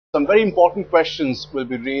Some very important questions will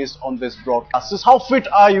be raised on this broadcast. Is how fit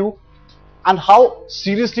are you, and how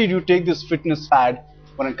seriously do you take this fitness fad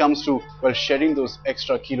when it comes to, well, shedding those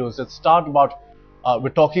extra kilos? Let's start about, we're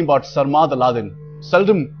talking about Sarmad Alladin,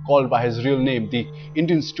 seldom called by his real name. The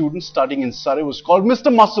Indian student studying in Surrey was called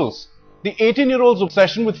Mr. Muscles. The 18-year-old's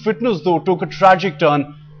obsession with fitness, though, took a tragic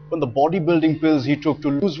turn when the bodybuilding pills he took to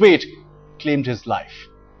lose weight claimed his life.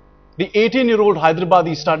 The 18-year-old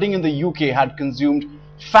Hyderabadi studying in the UK had consumed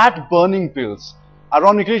fat-burning pills.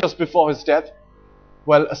 Ironically, just before his death,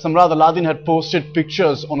 well, Sarmad Alladin had posted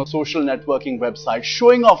pictures on a social networking website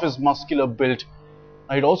showing off his muscular build.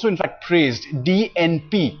 He'd also in fact praised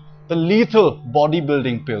DNP, the lethal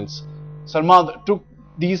bodybuilding pills. Sarmad took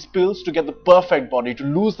these pills to get the perfect body, to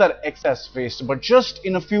lose that excess waste. But just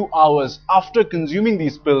in a few hours after consuming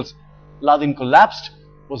these pills, Alladin collapsed,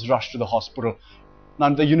 was rushed to the hospital. Now,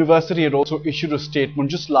 the university had also issued a statement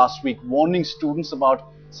just last week warning students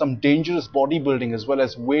about some dangerous bodybuilding as well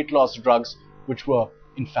as weight loss drugs which were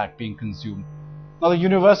in fact being consumed. Now, the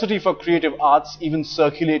University for Creative Arts even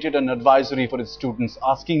circulated an advisory for its students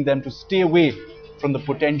asking them to stay away from the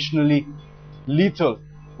potentially lethal,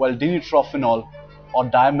 well, dinitrophonol or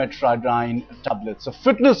dimetrodine tablets. A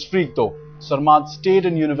fitness freak though, Sarmad stayed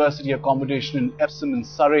in university accommodation in Epsom in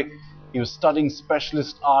Surrey. He was studying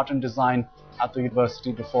specialist art and design at the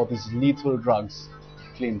university before these lethal drugs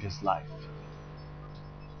claimed his life.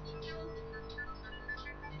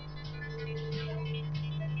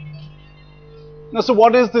 Now, so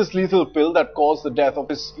what is this lethal pill that caused the death of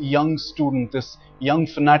this young student, this young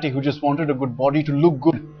fanatic who just wanted a good body to look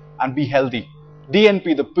good and be healthy?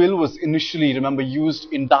 DNP, the pill, was initially, remember,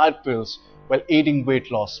 used in diet pills while aiding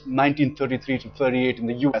weight loss, 1933 to 38 in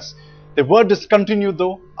the US. They were discontinued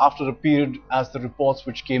though after a period as the reports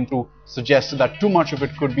which came through suggested that too much of it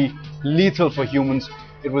could be lethal for humans.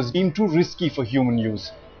 It was deemed too risky for human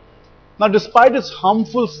use. Now, despite its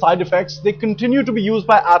harmful side effects, they continue to be used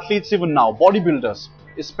by athletes even now, bodybuilders,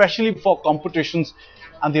 especially before competitions,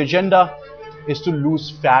 and the agenda is to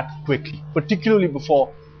lose fat quickly, particularly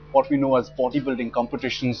before what we know as bodybuilding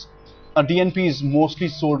competitions. Now, DNP is mostly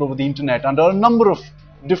sold over the internet under a number of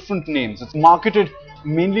different names. It's marketed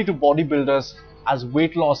mainly to bodybuilders as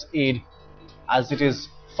weight loss aid, as it is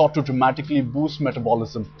thought to dramatically boost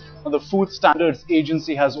metabolism. Now, the Food Standards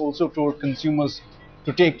Agency has also told consumers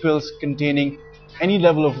to take pills containing any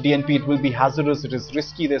level of DNP. It will be hazardous, it is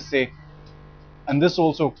risky, they say. And this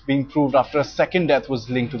also being proved after a second death was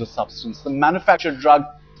linked to the substance. The manufactured drug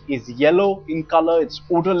is yellow in color, it's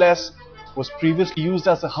odorless, was previously used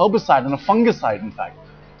as a herbicide and a fungicide in fact.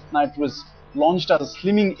 Now, it was launched as a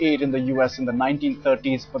slimming aid in the US in the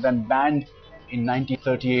 1930s, but then banned in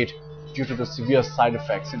 1938 due to the severe side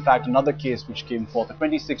effects. In fact, another case which came forth, a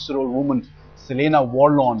 26-year-old woman, Selena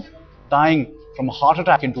Warland, dying from a heart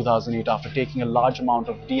attack in 2008 after taking a large amount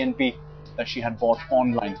of DNP that she had bought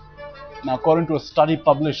online. Now, according to a study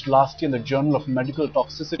published last year in the Journal of Medical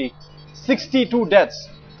Toxicity, 62 deaths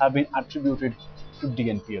have been attributed to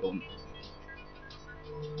DNP alone.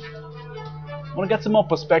 I want to get some more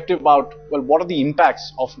perspective about, well, what are the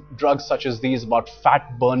impacts of drugs such as these, about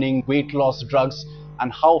fat burning, weight loss drugs,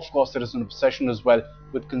 and how, of course, there is an obsession as well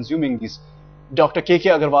with consuming these. Dr. K.K.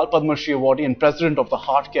 Agarwal, Padma Shri Awardee and President of the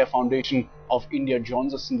Heart Care Foundation of India,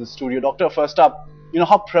 joins us in the studio. Doctor, first up,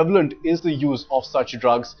 how prevalent is the use of such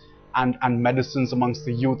drugs and medicines amongst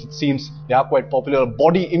the youth? It seems they are quite popular.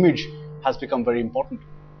 Body image has become very important.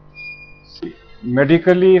 See,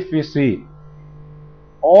 medically, if we see,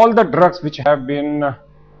 all the drugs which have been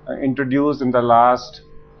introduced in the last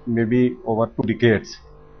maybe over 2 decades,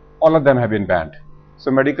 all of them have been banned.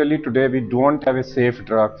 So medically today we don't have a safe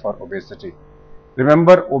drug for obesity.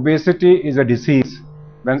 Remember, obesity is a disease.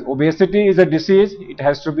 When obesity is a disease, it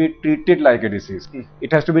has to be treated like a disease.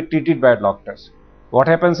 It has to be treated by doctors. What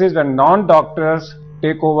happens is when non-doctors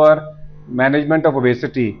take over management of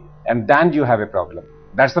obesity, and then you have a problem.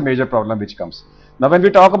 That's the major problem which comes. Now, when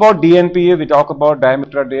we talk about DNP, we talk about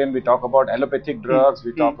dimetrodine, we talk about allopathic drugs,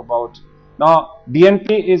 we talk about... Now,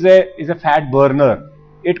 DNP is a fat burner.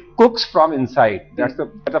 It cooks from inside. That's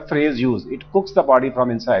the phrase used. It cooks the body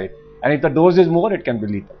from inside. And if the dose is more, it can be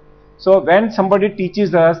lethal. So, when somebody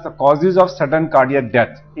teaches us the causes of sudden cardiac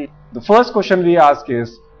death, the first question we ask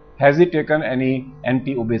is, has he taken any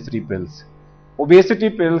anti-obesity pills?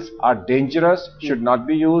 Obesity pills are dangerous, should not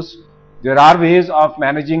be used. There are ways of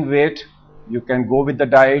managing weight. You can go with the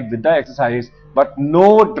diet, with the exercise, but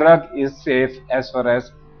no drug is safe as far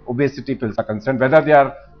as obesity pills are concerned. Whether they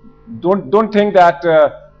are, don't think that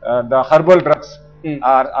the herbal drugs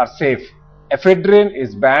are safe. Ephedrine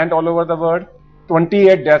is banned all over the world.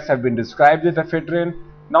 28 deaths have been described with ephedrine.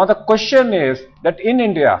 Now the question is that in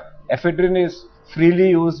India, ephedrine is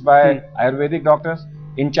freely used by Ayurvedic doctors.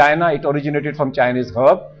 In China, it originated from Chinese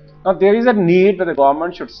herb. Now there is a need that the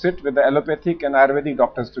government should sit with the allopathic and Ayurvedic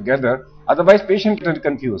doctors together. Otherwise, patient get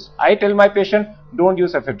confused. I tell my patient, don't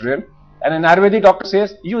use ephedrine, and an Ayurvedic doctor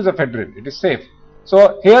says, use ephedrine. It is safe.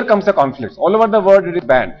 So here comes the conflict. All over the world, it is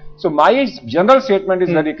banned. So my general statement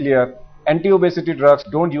is very clear. Anti-obesity drugs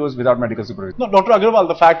don't use without medical supervision. No, Dr. Agarwal,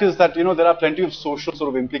 the fact is that, there are plenty of social sort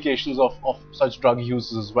of implications of such drug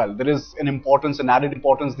uses as well. There is an importance, an added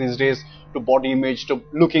importance these days to body image, to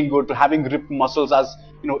looking good, to having ripped muscles, as,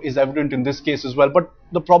 is evident in this case as well. But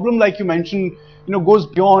the problem, like you mentioned, goes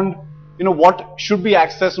beyond, what should be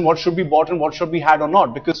accessed and what should be bought and what should be had or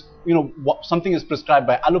not. Because, something is prescribed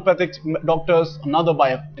by allopathic doctors, another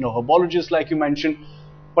by, herbologists, like you mentioned.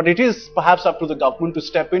 But it is perhaps up to the government to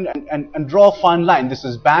step in and draw a fine line. This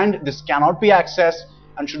is banned, this cannot be accessed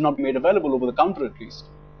and should not be made available over the counter at least.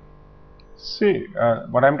 See,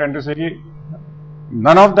 what I am trying to say is,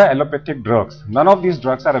 none of the allopathic drugs, none of these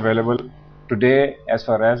drugs are available today as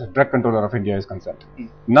far as Drug Controller of India is concerned.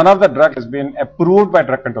 None of the drug has been approved by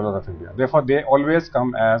Drug Controller of India. Therefore, they always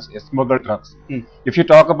come as smuggled drugs. If you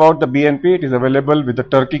talk about the BNP, it is available with the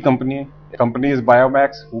Turkey company. The company is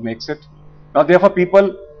Biomax, who makes it. Now, therefore,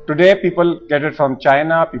 today people get it from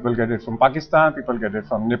China, people get it from Pakistan, people get it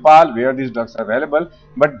from Nepal, where these drugs are available.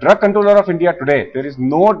 But Drug Controller of India today, there is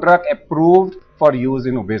no drug approved for use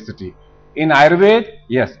in obesity. In Ayurveda,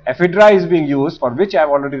 yes, ephedra is being used, for which I have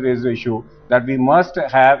already raised the issue that we must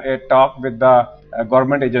have a talk with the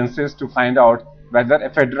government agencies to find out whether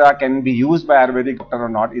ephedra can be used by Ayurvedic doctor or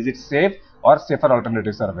not. Is it safe, or safer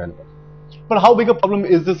alternatives are available? But how big a problem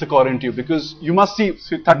is this according to you? Because you must see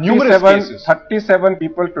numerous cases. 37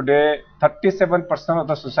 people today, 37% of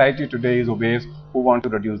the society today is obese who want to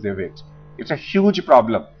reduce their weight. It's a huge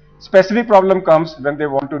problem. Specific problem comes when they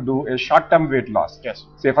want to do a short-term weight loss. Yes.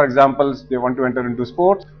 Say for example, they want to enter into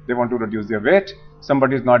sports, they want to reduce their weight,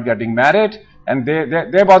 somebody is not getting married, and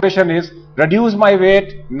their position is reduce my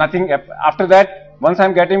weight, nothing after that, once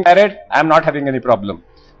I'm getting married, I'm not having any problem.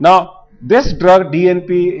 Now, this drug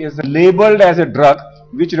DNP is labeled as a drug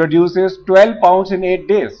which reduces 12 pounds in 8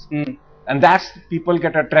 days. And that's, people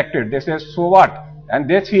get attracted. They say, so what? And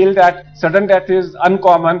they feel that sudden death is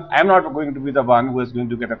uncommon. I am not going to be the one who is going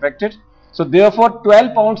to get affected. So therefore,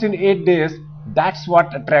 12 pounds in 8 days, that's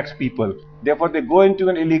what attracts people. Therefore, they go into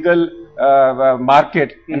an illegal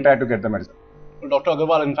market and try to get the medicine. Dr.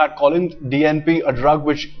 Agarwal, in fact, calling DNP a drug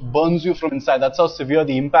which burns you from inside, that's how severe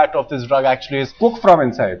the impact of this drug actually is. Cook from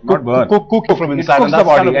inside, not burn. Cook you from inside. It cooks the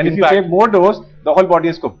body, and if you take more dose, the whole body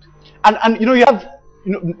is cooked. And you have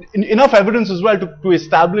enough evidence as well to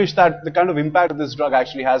establish that the kind of impact this drug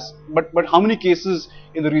actually has. But how many cases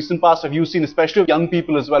in the recent past have you seen, especially of young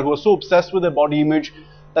people as well, who are so obsessed with their body image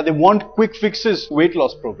that they want quick fixes, weight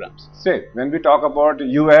loss programs? Say, when we talk about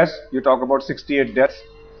US, you talk about 68 deaths.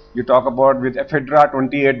 You talk about with ephedra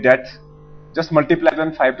 28 deaths. Just multiply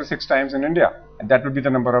them 5 to 6 times in India, and that would be the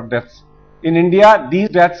number of deaths. In India, these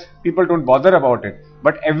deaths, people don't bother about it.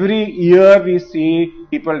 But every year we see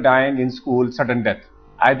people dying in school, sudden death.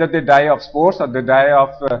 Either they die of sports or they die of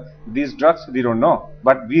these drugs, we don't know.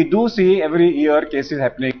 But we do see every year cases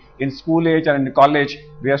happening in school age and in college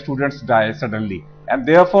where students die suddenly. And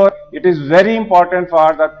therefore, it is very important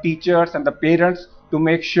for the teachers and the parents to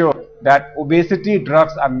make sure that obesity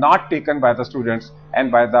drugs are not taken by the students and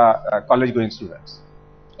by the college-going students.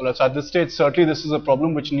 Well, so at this stage, certainly this is a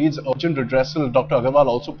problem which needs urgent redressal. Dr. Agarwal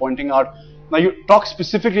also pointing out. Now, you talk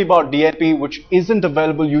specifically about DNP, which isn't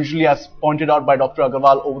available usually, as pointed out by Dr.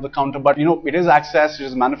 Agarwal, over the counter. But, it is accessed, it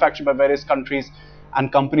is manufactured by various countries and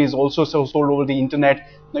companies also sold over the internet.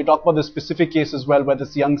 Now, you talk about the specific case as well, where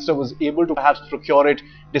this youngster was able to perhaps procure it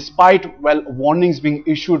despite, warnings being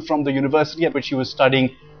issued from the university at which he was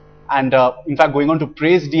studying. And in fact, going on to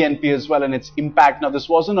praise DNP as well and its impact. Now, this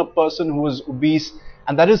wasn't a person who was obese.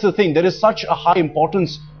 And that is the thing. There is such a high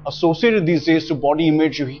importance associated these days to body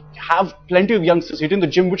image. You have plenty of youngsters hitting the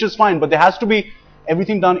gym, which is fine. But there has to be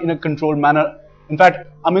everything done in a controlled manner. In fact,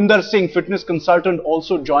 Aminder Singh, fitness consultant,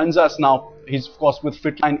 also joins us now. He's, of course, with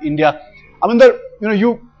Fitline India. Aminder,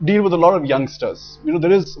 you deal with a lot of youngsters.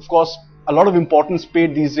 There is, of course, a lot of importance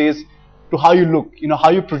paid these days to how you look, how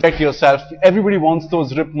you project yourself. Everybody wants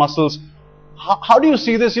those ripped muscles. How do you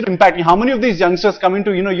see this impacting? How many of these youngsters come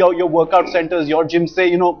into your workout centers, your gym,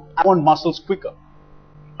 say, I want muscles quicker?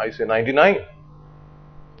 I say 99.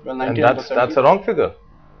 Well, 99%. And that's a wrong figure.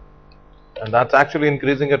 And that's actually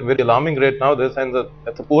increasing at a very alarming rate nowadays. And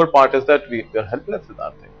the poor part is that we are helpless with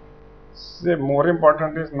that thing. The more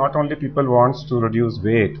important is not only people wants to reduce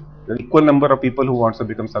weight, the equal number of people who wants to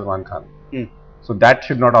become Salman Khan. So that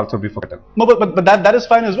should not also be forgotten. No, but that is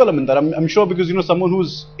fine as well. I mean, that I'm sure, because someone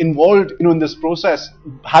who's involved in this process,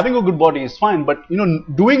 having a good body is fine, but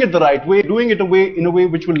doing it the right way, doing it in a way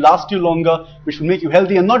which will last you longer, which will make you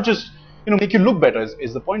healthy, and not just make you look better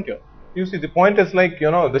is the point here. You see, the point is like,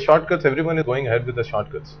 the shortcuts, everyone is going ahead with the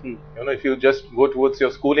shortcuts. If you just go towards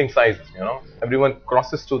your schooling size, everyone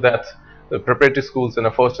crosses to that, the preparatory schools in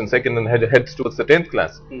a first and second, and heads towards the 10th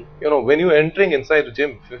class. When you're entering inside a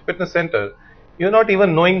gym, fitness center, you're not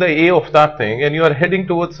even knowing the A of that thing, and you are heading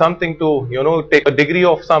towards something to, take a degree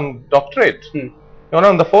of some doctorate. In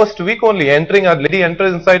the first week only, a lady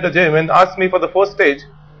enters inside the gym and asks me for the first stage,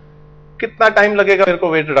 kitna time lagega mere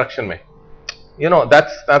ko weight reduction mein?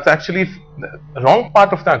 That's actually the wrong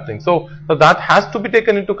part of that thing. So that has to be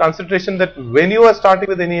taken into consideration, that when you are starting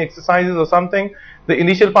with any exercises or something, the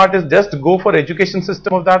initial part is just go for education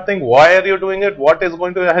system of that thing. Why are you doing it? What is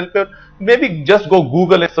going to help you? Maybe just go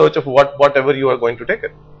Google a search of whatever you are going to take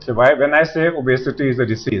it. So when I say obesity is a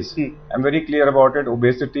disease, I'm very clear about it.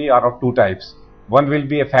 Obesity are of two types. One will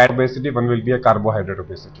be a fat obesity, one will be a carbohydrate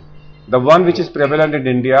obesity. The one which is prevalent in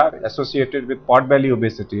India, associated with pot belly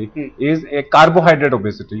obesity, is a carbohydrate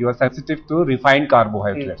obesity. You are sensitive to refined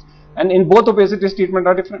carbohydrates. And in both obesity, treatment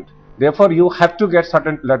are different. Therefore, you have to get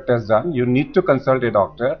certain blood tests done. You need to consult a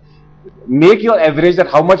doctor. Make your average that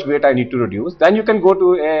how much weight I need to reduce. Then you can go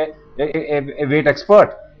to a weight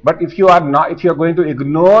expert. But if you are going to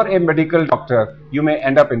ignore a medical doctor, you may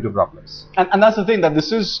end up into problems. And that's the thing, that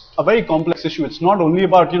this is a very complex issue. It's not only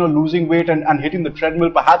about losing weight and hitting the treadmill.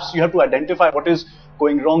 Perhaps you have to identify what is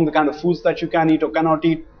going wrong, the kind of foods that you can eat or cannot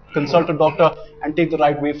eat, consult a doctor and take the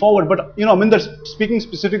right way forward. But Aminder, speaking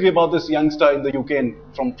specifically about this youngster in the UK and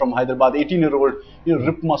from Hyderabad, 18-year-old,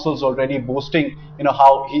 ripped muscles already, boasting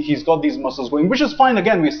how he's got these muscles going, which is fine,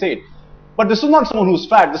 again we say it. But this is not someone who's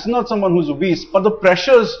fat, this is not someone who's obese, but the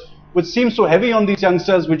pressures which seem so heavy on these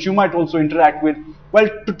youngsters, which you might also interact with, well,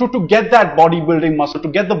 to get that bodybuilding muscle, to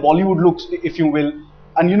get the Bollywood looks, if you will,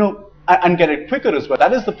 and and get it quicker as well.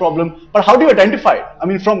 That is the problem. But how do you identify it? I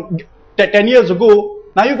mean, from 10 years ago,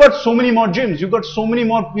 now you've got so many more gyms, you've got so many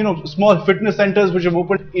more, small fitness centers which have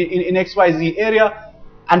opened in XYZ area.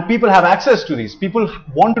 And people have access to these. People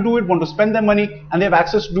want to do it, want to spend their money, and they have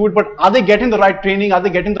access to do it. But are they getting the right training? Are they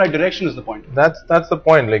getting the right direction? Is the point. That's the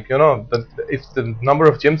point. Like if the number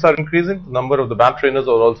of gyms are increasing, the number of the bad trainers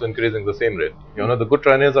are also increasing the same rate. The good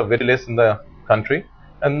trainers are very less in the country,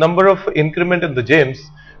 and number of increment in the gyms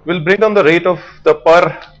will bring down the rate of the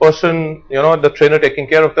per person. The trainer taking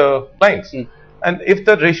care of the clients. And if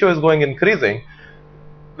the ratio is increasing,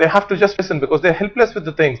 they have to just listen, because they're helpless with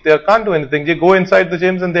the things. They can't do anything. They go inside the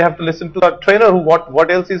gyms and they have to listen to the trainer what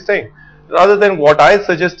else he's saying. Rather than what I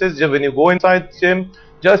suggest is, when you go inside the gym,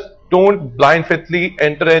 just don't blindly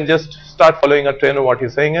enter and just start following a trainer what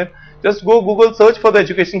he's saying it. Just go Google, search for the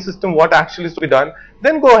education system, what actually is to be done.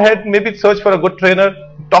 Then go ahead, maybe search for a good trainer,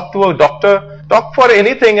 talk to a doctor, talk for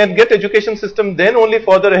anything and get education system. Then only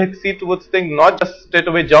further see towards things, not just straight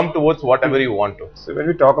away jump towards whatever you want to. So when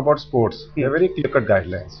we talk about sports, there are very clear-cut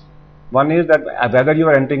guidelines. One is that whether you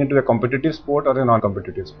are entering into a competitive sport or a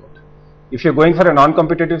non-competitive sport. If you're going for a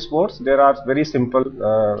non-competitive sports, there are very simple,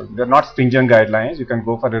 they're not stringent guidelines. You can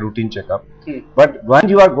go for a routine checkup. But when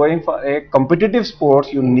you are going for a competitive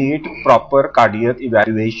sports, you need proper cardiac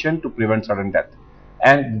evaluation to prevent sudden death.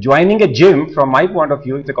 And joining a gym, from my point of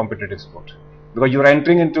view, is a competitive sport. Because you are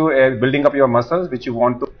entering into building up your muscles, which you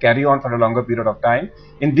want to carry on for a longer period of time.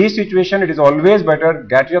 In this situation, it is always better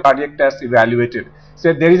get your cardiac test evaluated.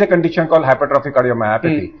 So there is a condition called hypertrophic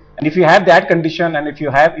cardiomyopathy. And if you have that condition, and if you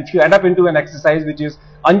end up into an exercise which is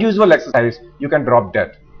unusual exercise, you can drop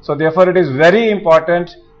dead. So therefore, it is very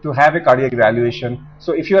important to have a cardiac evaluation.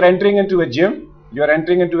 So if you are entering into a gym, you are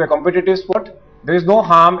entering into a competitive sport, there is no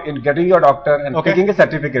harm in getting your doctor and taking a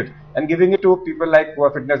certificate and giving it to people like who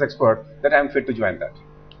are fitness experts that I am fit to join that.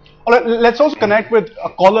 All right, let's also connect with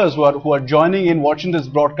callers who are joining in, watching this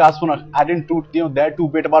broadcast, want to add into their two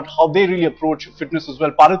bit about how they really approach fitness as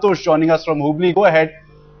well. Paritosh joining us from Hubli. Go ahead.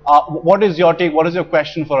 What is your take? What is your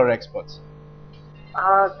question for our experts? Sir,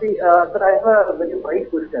 I have a very bright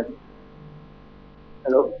question.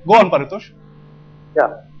 Hello? Go on, Paritosh.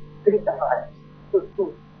 Yeah.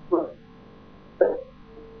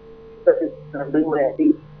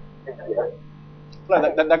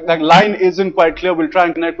 That line isn't quite clear. We'll try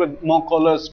and connect with more callers.